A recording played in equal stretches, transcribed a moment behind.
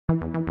Hey,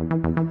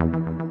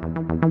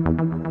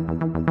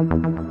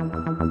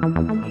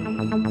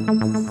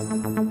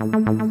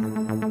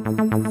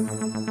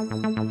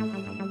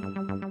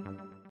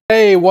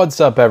 what's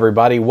up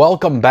everybody?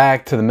 Welcome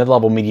back to the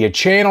Mid-Level Media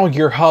channel,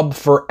 your hub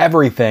for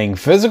everything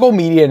physical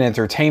media and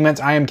entertainment.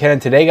 I am Ken,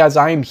 and today guys,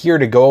 I am here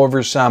to go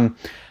over some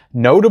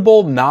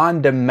notable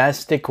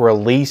non-domestic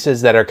releases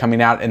that are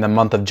coming out in the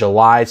month of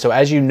July. So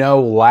as you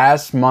know,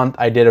 last month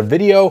I did a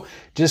video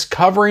just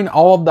covering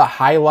all of the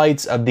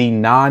highlights of the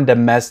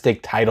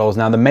non-domestic titles.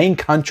 Now the main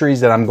countries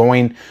that I'm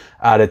going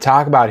to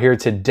talk about here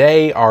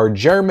today are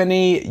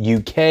Germany,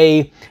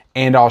 UK,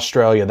 and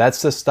Australia.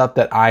 That's the stuff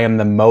that I am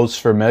the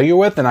most familiar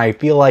with, and I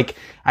feel like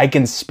I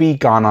can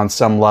speak on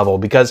some level,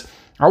 because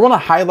I want to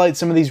highlight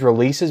some of these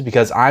releases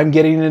because I'm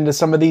getting into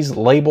some of these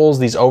labels,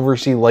 these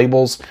overseas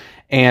labels,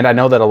 and I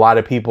know that a lot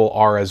of people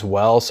are as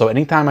well. So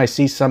anytime I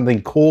see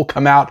something cool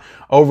come out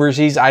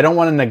overseas, I don't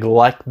want to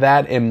neglect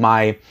that in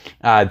my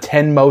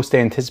 10 most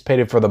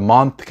anticipated for the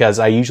month, because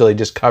I usually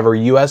just cover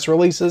US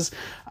releases.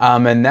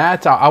 And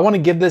that I want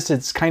to give this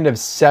its kind of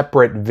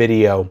separate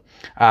video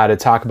to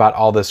talk about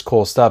all this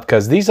cool stuff,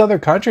 because these other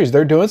countries,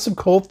 they're doing some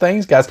cool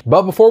things, guys.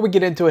 But before we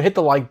get into it, hit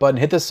the like button,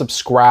 hit the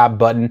subscribe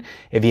button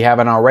if you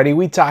haven't already.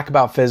 We talk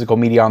about physical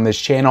media on this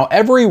channel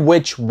every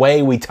which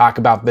way. We talk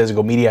about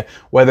physical media,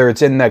 whether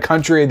it's in the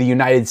country of the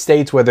United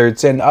States, whether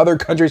it's in other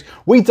countries.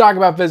 We talk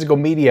about physical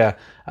media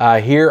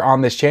here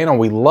on this channel.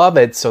 We love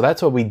it, so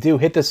that's what we do.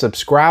 Hit the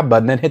subscribe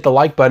button, then hit the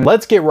like button.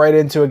 Let's get right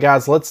into it,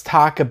 guys. Let's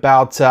talk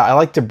about, I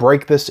like to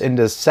break this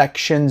into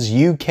sections: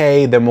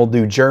 UK, then we'll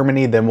do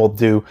Germany, then we'll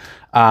do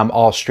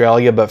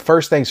Australia. But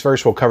first things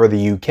first, we'll cover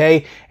the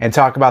UK and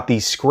talk about the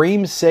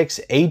Scream 6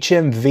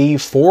 HMV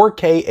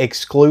 4K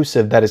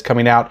exclusive that is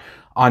coming out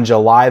on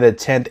July the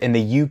 10th in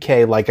the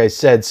UK, like I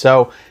said.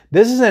 So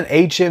this is an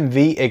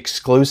HMV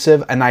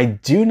exclusive, and I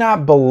do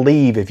not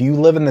believe, if you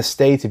live in the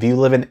States, if you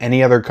live in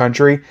any other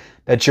country,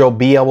 that you'll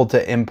be able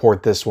to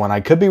import this one.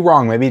 I could be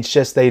wrong. Maybe it's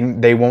just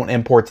they won't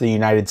import to the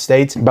United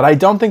States, but I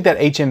don't think that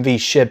HMV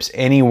ships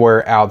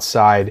anywhere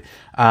outside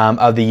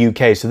of the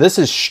UK. So this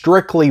is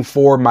strictly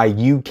for my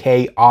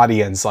UK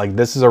audience. Like,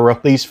 this is a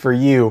release for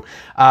you.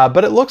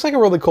 But it looks like a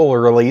really cool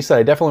release that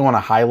I definitely want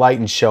to highlight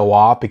and show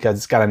off, because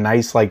it's got a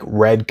nice like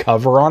red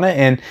cover on it,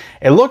 and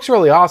it looks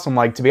really awesome.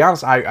 Like, to be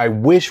honest, I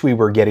wish we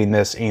were getting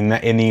this in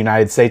the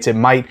United States. It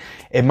might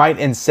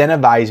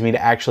incentivize me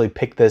to actually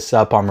pick this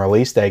up on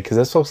release day, because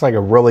this looks like a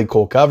really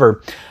cool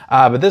cover.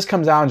 But this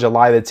comes out on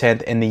July the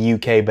 10th in the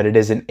UK, but it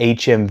is an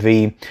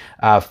HMV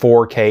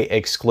 4K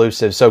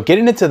exclusive. So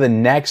getting into the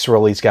next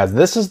release, guys,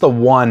 this is the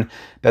one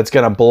that's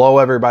going to blow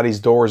everybody's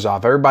doors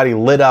off. Everybody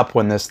lit up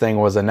when this thing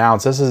was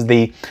announced. This is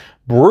the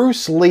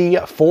Bruce Lee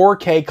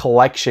 4K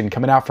collection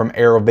coming out from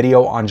Arrow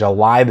Video on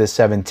July the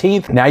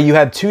 17th. Now you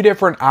have two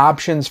different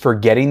options for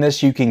getting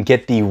this. You can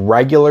get the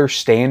regular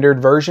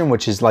standard version,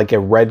 which is like a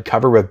red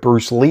cover with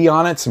Bruce Lee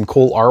on it, some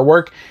cool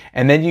artwork.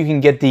 And then you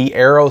can get the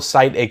Arrow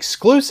site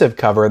exclusive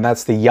cover, and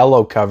that's the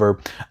yellow cover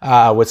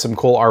with some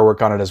cool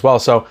artwork on it as well.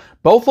 So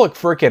both look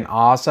freaking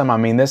awesome. I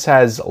mean, this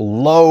has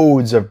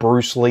loads of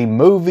Bruce Lee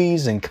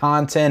movies and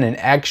content and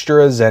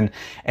extras and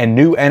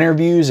new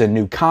interviews and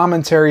new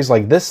commentaries.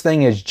 Like, this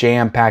thing is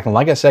jam-packed. And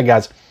like I said,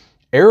 guys,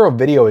 Arrow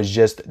Video is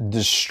just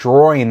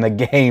destroying the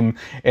game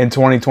in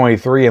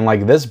 2023. And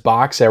like, this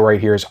box set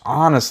right here is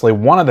honestly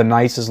one of the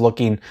nicest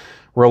looking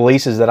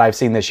releases that I've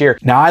seen this year.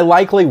 Now, I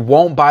likely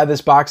won't buy this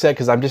box set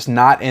because I'm just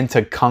not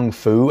into Kung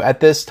Fu at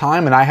this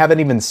time, and I haven't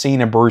even seen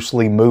a Bruce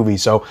Lee movie.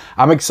 So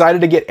I'm excited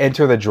to get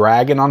Enter the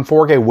Dragon on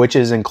 4K, which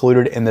is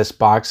included in this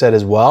box set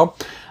as well.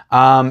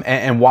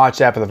 And watch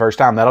that for the first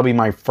time. That'll be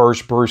my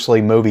first Bruce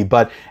Lee movie.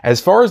 But as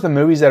far as the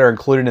movies that are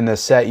included in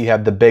this set, you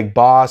have The Big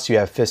Boss, you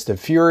have Fist of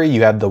Fury,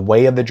 you have The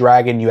Way of the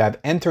Dragon, you have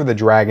Enter the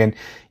Dragon,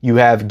 you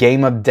have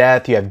Game of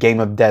Death, you have Game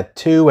of Death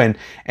 2,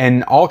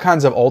 and all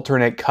kinds of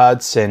alternate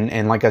cuts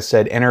and like I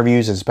said,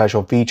 interviews and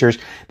special features.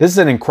 This is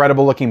an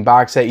incredible looking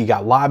box set. You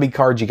got lobby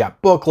cards, you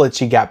got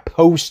booklets, you got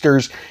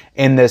posters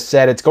in this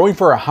set. It's going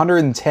for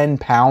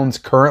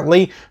 £110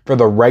 currently for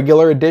the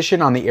regular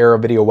edition on the Arrow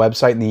Video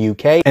website in the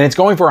UK, and it's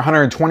going for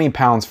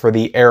 £120 for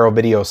the Arrow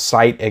Video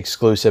site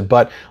exclusive.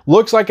 But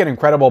looks like an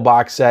incredible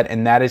box set,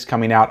 and that is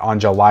coming out on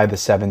July the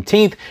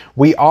 17th.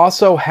 We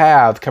also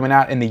have coming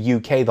out in the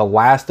UK The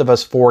Last of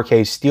Us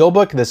 4K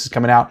Steelbook. This is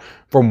coming out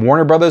from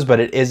Warner Brothers, but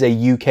it is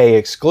a UK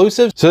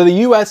exclusive. So the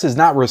US is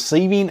not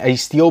receiving a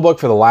steelbook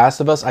for The Last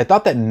of Us. I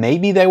thought that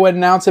maybe they would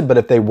announce it, but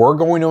if they were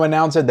going to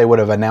announce it, they would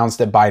have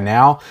announced it by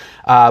now.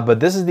 But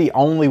this is the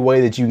only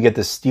way that you can get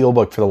the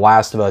steelbook for The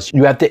Last of Us.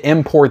 You have to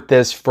import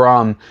this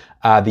from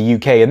the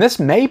UK, and this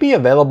may be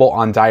available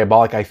on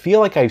Diabolic. I feel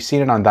like I've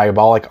seen it on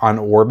Diabolic on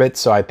Orbit,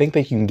 so I think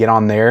that you can get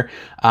on there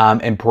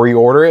and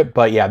pre-order it.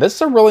 But yeah, this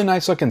is a really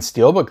nice looking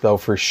steelbook though,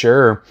 for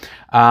sure.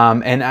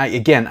 And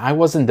again, I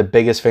wasn't the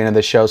biggest fan of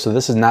the show, so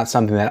this is not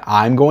something that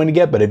I'm going to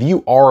get. But if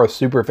you are a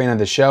super fan of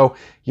the show,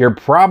 you're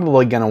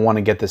probably going to want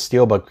to get the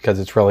Steelbook because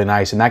it's really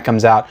nice. And that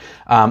comes out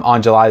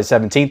on July the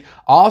 17th.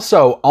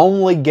 Also,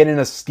 only getting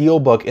a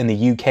Steelbook in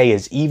the UK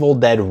is Evil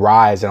Dead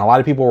Rise. And a lot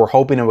of people were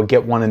hoping it would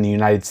get one in the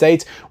United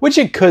States, which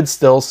it could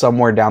still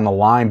somewhere down the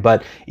line.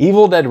 But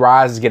Evil Dead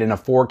Rise is getting a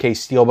 4K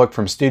Steelbook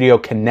from Studio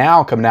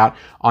Canal coming out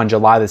on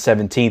July the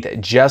 17th,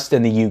 just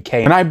in the UK.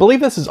 And I believe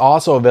this is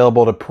also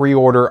available to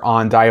pre-order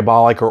on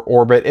Diabolic or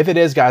Orbit. If it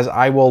is, guys,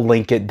 I will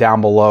link it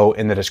down below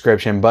in the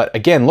description. But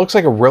again, looks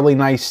like a really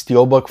nice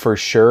Steelbook for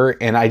sure.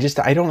 And I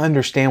don't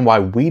understand why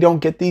we don't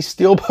get these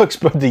Steelbooks,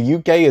 but the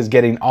UK is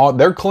getting all,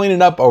 they're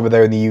cleaning up over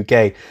there in the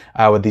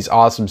UK with these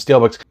awesome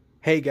Steelbooks.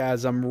 Hey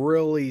guys, I'm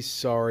really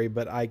sorry,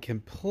 but I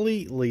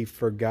completely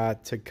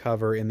forgot to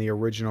cover in the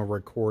original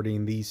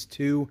recording these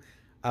two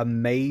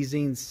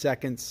amazing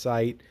Second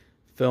Sight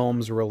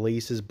Films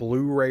releases,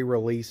 Blu-ray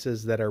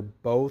releases that are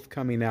both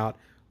coming out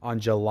on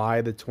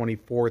July the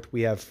 24th.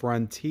 We have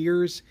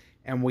Frontiers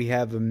and we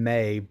have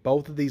May.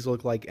 Both of these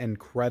look like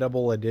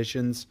incredible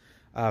editions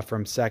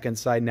from Second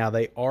Sight. Now,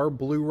 they are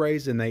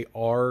Blu-rays and they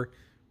are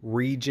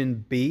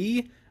Region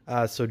B,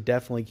 so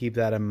definitely keep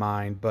that in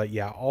mind. But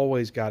yeah,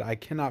 I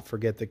cannot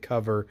forget to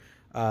cover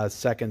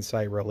Second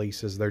Sight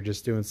releases. They're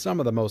just doing some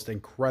of the most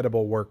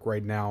incredible work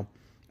right now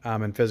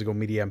in physical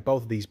media, and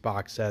both of these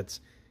box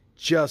sets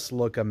just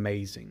look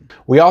amazing.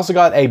 We also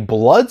got a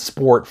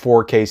Bloodsport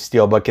 4K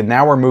Steelbook, and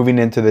now we're moving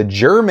into the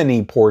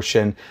Germany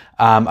portion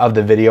of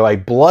the video. A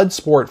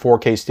Bloodsport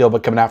 4K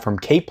Steelbook coming out from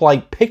Cape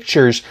Light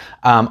Pictures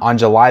on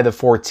July the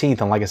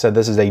 14th. And like I said,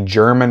 this is a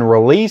German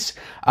release.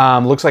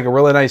 Looks like a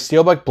really nice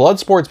Steelbook.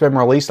 Bloodsport's been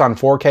released on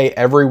 4K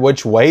every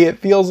which way, it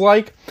feels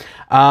like.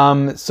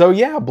 So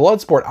yeah,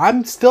 Bloodsport.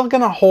 I'm still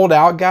going to hold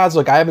out, guys.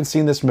 Look, I haven't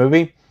seen this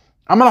movie.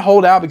 I'm going to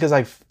hold out because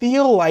I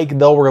feel like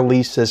they'll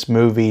release this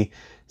movie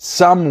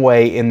some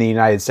way in the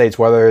United States,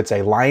 whether it's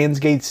a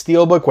Lionsgate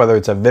Steelbook, whether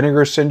it's a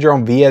Vinegar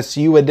Syndrome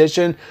VSU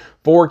edition,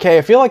 4K.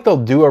 I feel like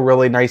they'll do a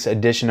really nice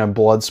edition of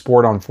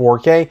Bloodsport on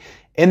 4K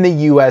in the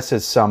US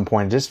at some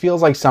point. It just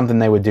feels like something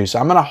they would do. So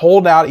I'm going to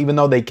hold out, even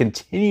though they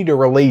continue to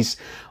release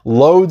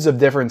loads of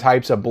different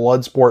types of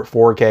Bloodsport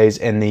 4Ks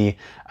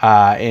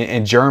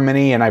in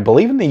Germany, and I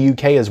believe in the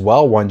UK as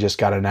well. One just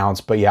got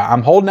announced. But yeah,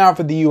 I'm holding out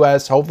for the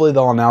US. Hopefully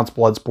they'll announce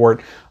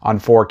Bloodsport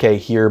on 4K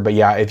here. But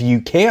yeah, if you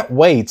can't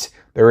wait,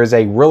 there is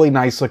a really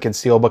nice looking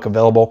Steelbook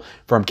available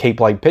from Cape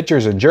Light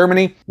Pictures in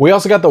Germany. We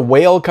also got The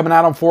Whale coming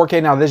out on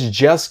 4K. Now, this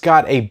just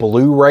got a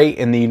Blu-ray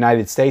in the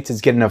United States. It's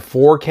getting a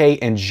 4K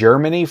in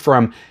Germany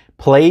from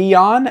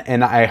Playon,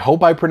 and I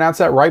hope I pronounced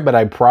that right, but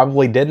I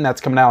probably didn't.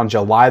 That's coming out on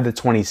July the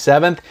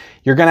 27th.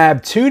 You're going to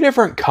have two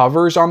different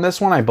covers on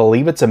this one. I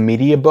believe it's a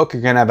media book.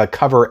 You're going to have a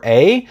cover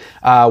A,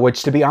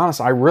 which, to be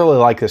honest, I really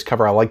like this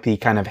cover. I like the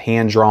kind of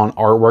hand-drawn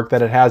artwork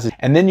that it has.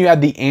 And then you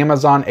have the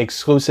Amazon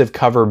exclusive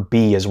cover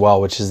B as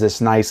well, which is this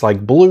nice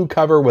like blue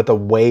cover with a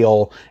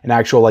whale, an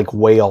actual like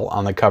whale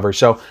on the cover.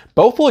 So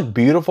both look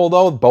beautiful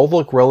though. Both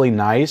look really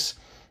nice.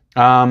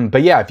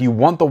 But yeah, if you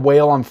want The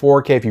Whale on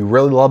 4K, if you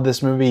really love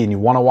this movie and you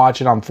want to watch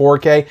it on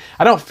 4K,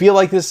 I don't feel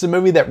like this is a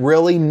movie that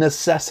really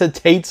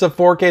necessitates a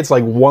 4K. It's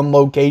like one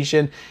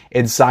location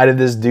inside of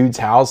this dude's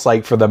house,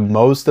 like for the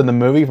most of the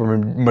movie, for a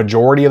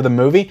majority of the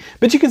movie.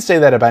 But you can say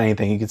that about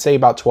anything. You could say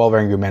about 12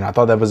 Angry Men. I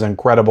thought that was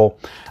incredible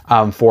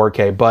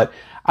 4K. But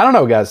I don't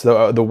know, guys.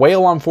 The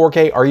Whale on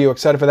 4K, are you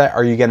excited for that?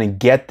 Are you going to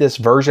get this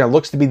version? It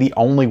looks to be the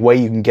only way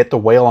you can get The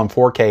Whale on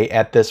 4K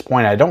at this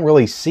point. I don't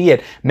really see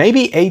it.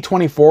 Maybe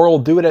A24 will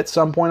do it at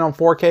some point on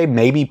 4K.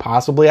 Maybe,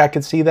 possibly, I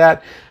could see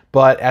that.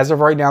 But as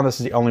of right now,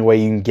 this is the only way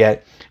you can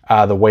get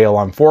The Whale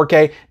on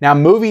 4K. Now,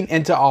 moving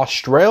into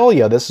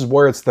Australia, this is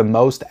where it's the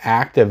most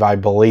active, I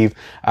believe,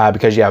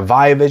 because you have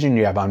Viavision,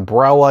 you have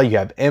Umbrella, you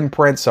have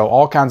Imprint, so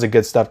all kinds of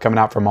good stuff coming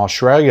out from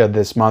Australia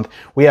this month.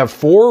 We have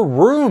 4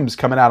 Rooms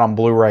coming out on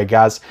Blu-ray,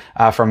 guys,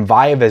 from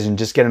Viavision,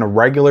 just getting a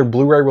regular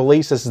Blu-ray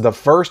release. This is the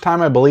first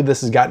time I believe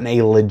this has gotten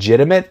a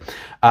legitimate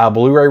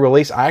Blu-ray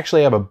release. I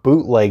actually have a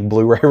bootleg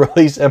Blu-ray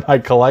release in my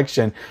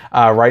collection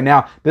right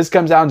now. This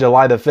comes out on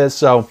July the 5th,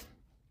 so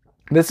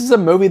this is a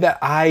movie that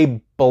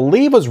I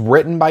believe was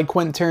written by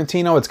Quentin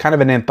Tarantino. It's kind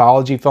of an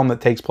anthology film that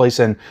takes place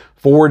in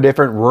 4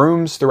 different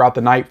rooms throughout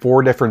the night,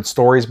 4 different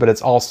stories, but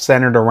it's all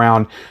centered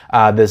around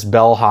this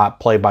bellhop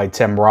played by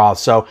Tim Roth.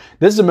 So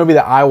this is a movie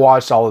that I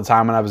watched all the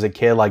time when I was a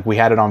kid. Like, we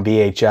had it on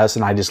VHS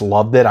and I just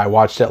loved it. I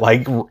watched it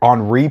like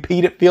on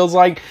repeat, it feels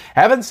like.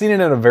 I haven't seen it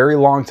in a very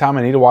long time.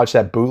 I need to watch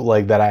that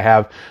bootleg that I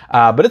have.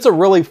 But it's a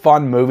really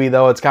fun movie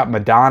though. It's got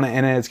Madonna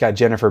in it. It's got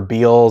Jennifer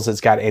Beals.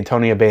 It's got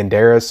Antonio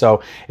Banderas.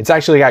 So it's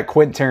actually got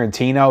Quentin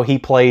Tarantino. He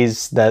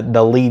plays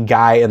the lead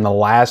guy in the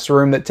last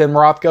room that Tim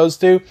Roth goes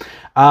to.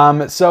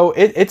 So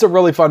it's a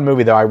really fun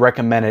movie, though. I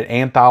recommend it.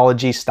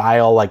 Anthology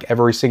style, like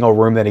every single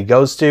room that he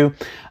goes to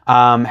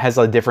has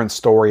a different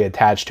story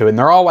attached to it. And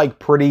they're all like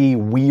pretty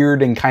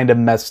weird and kind of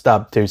messed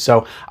up too.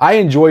 So I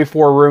enjoy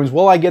 4 rooms.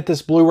 Will I get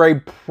this Blu-ray?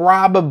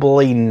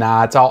 Probably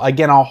not.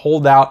 I'll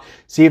hold out,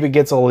 see if it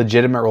gets a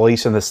legitimate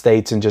release in the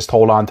States, and just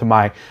hold on to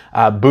my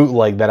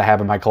bootleg that I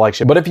have in my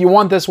collection. But if you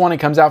want this one, it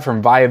comes out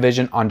from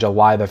Viavision on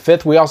July the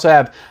 5th. We also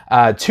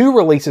have 2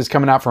 releases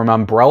coming out from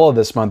Umbrella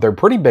this month. They're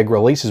pretty big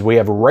releases. We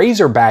have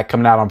Razorback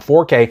coming out on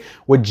 4K,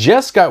 which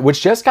just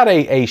got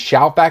a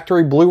Shout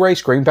Factory Blu-ray,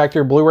 Scream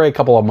Factory Blu-ray a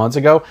couple of months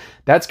ago.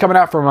 That's coming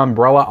out from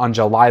Umbrella on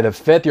July the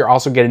 5th. You're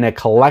also getting a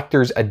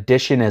collector's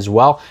edition as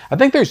well. I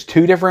think there's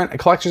 2 different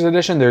collector's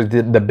editions. There's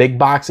the big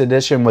box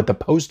edition with the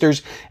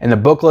posters and the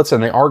booklets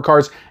and the art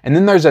cards. And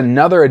then there's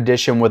another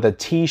edition with a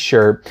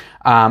t-shirt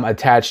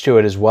attached to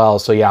it as well.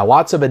 So yeah,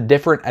 lots of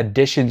different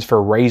editions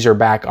for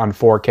Razorback on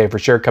 4K for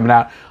sure coming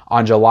out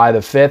on July the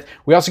 5th.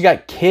 We also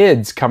got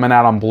Kids coming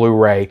out on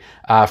Blu-ray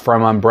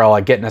from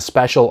Umbrella, getting a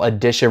special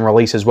edition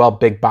release as well,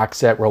 big box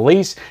set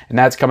release, and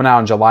that's coming out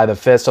on July the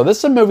 5th. So this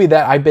is a movie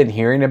that I've been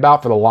hearing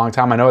about for a long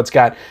time. I know it's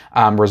got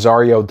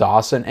Rosario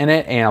Dawson in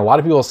it, and a lot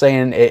of people are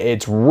saying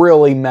it's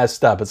really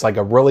messed up. It's like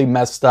a really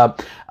messed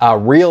up,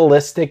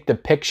 realistic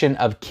depiction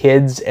of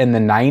kids in the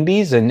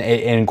 90s, and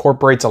it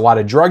incorporates a lot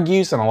of drug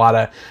use and a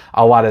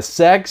lot of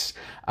sex.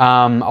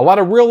 A lot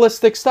of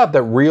realistic stuff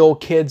that real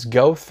kids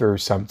go through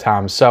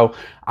sometimes. So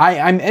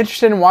I'm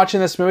interested in watching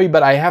this movie,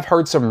 but I have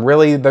heard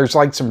there's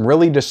like some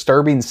really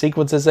disturbing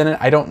sequences in it.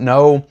 I don't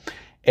know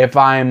if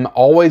I'm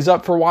always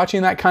up for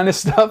watching that kind of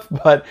stuff,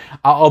 but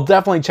I'll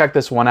definitely check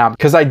this one out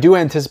because I do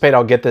anticipate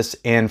I'll get this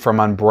in from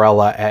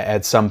Umbrella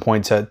at some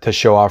point to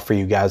show off for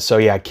you guys. So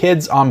yeah,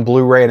 Kids on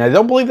Blu-ray, and I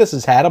don't believe this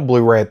has had a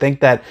Blu-ray. I think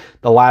that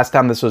the last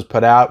time this was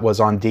put out was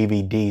on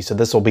DVD, so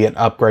this will be an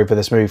upgrade for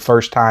this movie,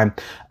 first time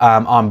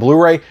on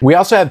Blu-ray. We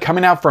also have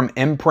coming out from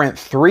Imprint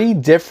 3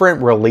 different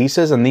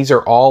releases, and these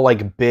are all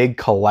like big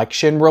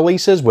collection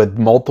releases with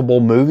multiple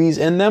movies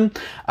in them.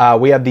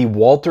 We have the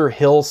Walter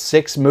Hill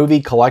 6-movie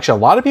collection. A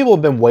lot of people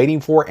have been waiting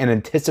for and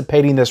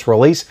anticipating this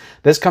release.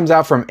 This comes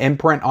out from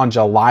Imprint on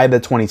July the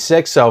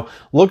 26th, so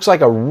looks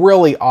like a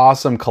really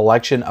awesome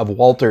collection of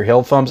Walter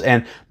Hill films.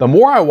 And the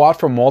more I watch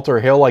from Walter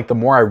Hill, like the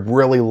more I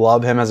really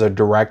love him as a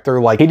director.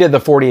 Like he did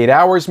the 48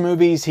 Hours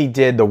movies, he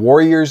did The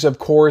Warriors, of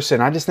course,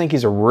 and I just think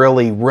he's a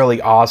really,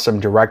 really awesome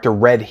director.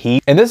 Red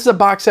Heat. And this is a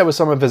box set with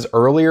some of his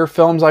earlier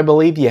films, I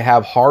believe. You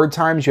have Hard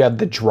Times, you have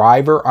The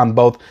Driver on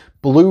both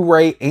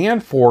Blu-ray and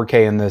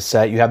 4K in this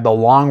set. You have The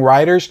Long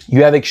Riders.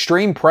 You have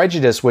Extreme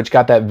Prejudice, which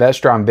got that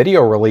Vestron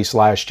video release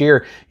last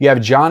year. You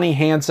have Johnny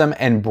Handsome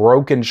and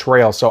Broken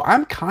Trail. So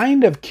I'm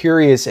kind of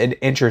curious and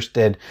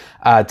interested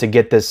to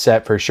get this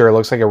set for sure. It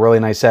looks like a really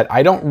nice set.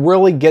 I don't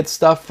really get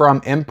stuff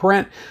from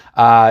Imprint,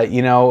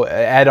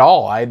 at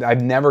all.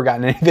 I've never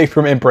gotten anything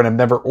from Imprint. I've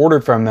never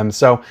ordered from them.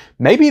 So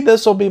maybe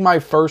this will be my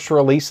first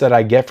release that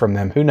I get from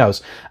them. Who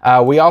knows?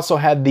 We also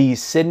had the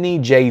Sidney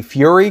J.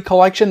 Furie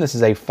collection. This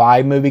is a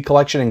 5-movie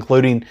collection,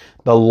 including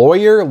The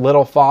Lawyer,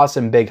 Little Foss,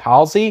 and Big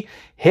Halsey.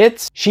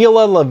 Hits,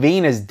 Sheila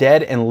Levine is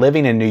Dead and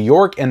Living in New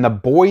York, and The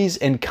Boys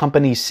and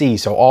Company C.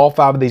 So all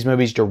 5 of these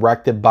movies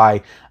directed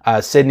by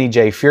Sidney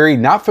J. Furie.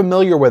 Not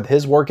familiar with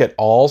his work at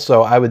all,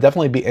 so I would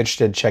definitely be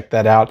interested to check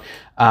that out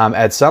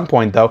at some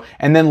point though.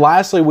 And then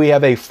lastly, we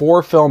have a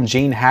 4-film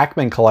Gene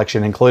Hackman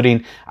collection,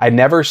 including I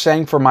Never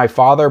Sang for My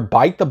Father,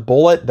 Bite the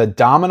Bullet, The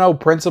Domino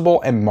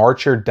Principle, and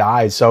Marcher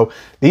Dies. So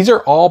these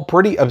are all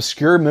pretty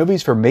obscure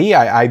movies for me.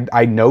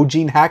 I know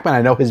Gene Hackman,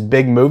 I know his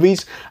big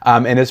movies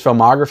and his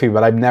filmography,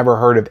 but I've never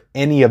heard of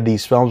any of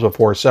these films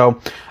before.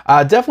 So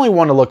definitely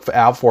want to look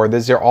out for.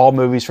 These are all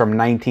movies from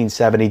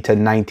 1970 to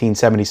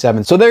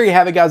 1977. So there you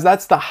have it, guys.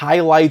 That's the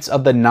highlights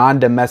of the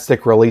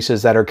non-domestic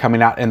releases that are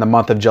coming out in the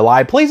month of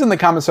July. Please, in the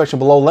comment section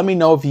below, let me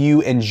know if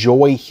you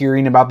enjoy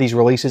hearing about these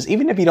releases,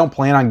 even if you don't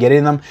plan on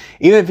getting them,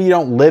 even if you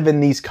don't live in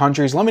these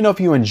countries. Let me know if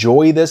you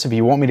enjoy this, if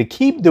you want me to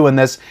keep doing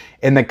this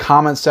in the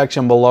comment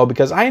section below,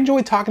 because I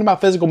enjoy talking about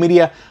physical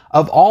media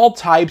of all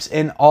types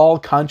in all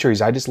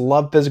countries. I just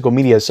love physical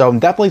media. So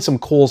definitely some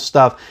cool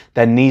stuff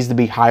that needs to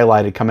be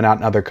highlighted coming out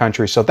in other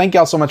countries. So thank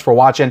y'all so much for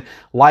watching.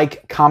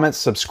 Like, comment,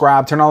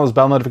 subscribe, turn on those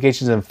bell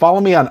notifications, and follow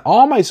me on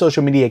all my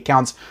social media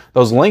accounts.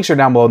 Those links are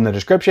down below in the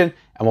description,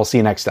 and we'll see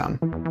you next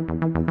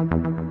time.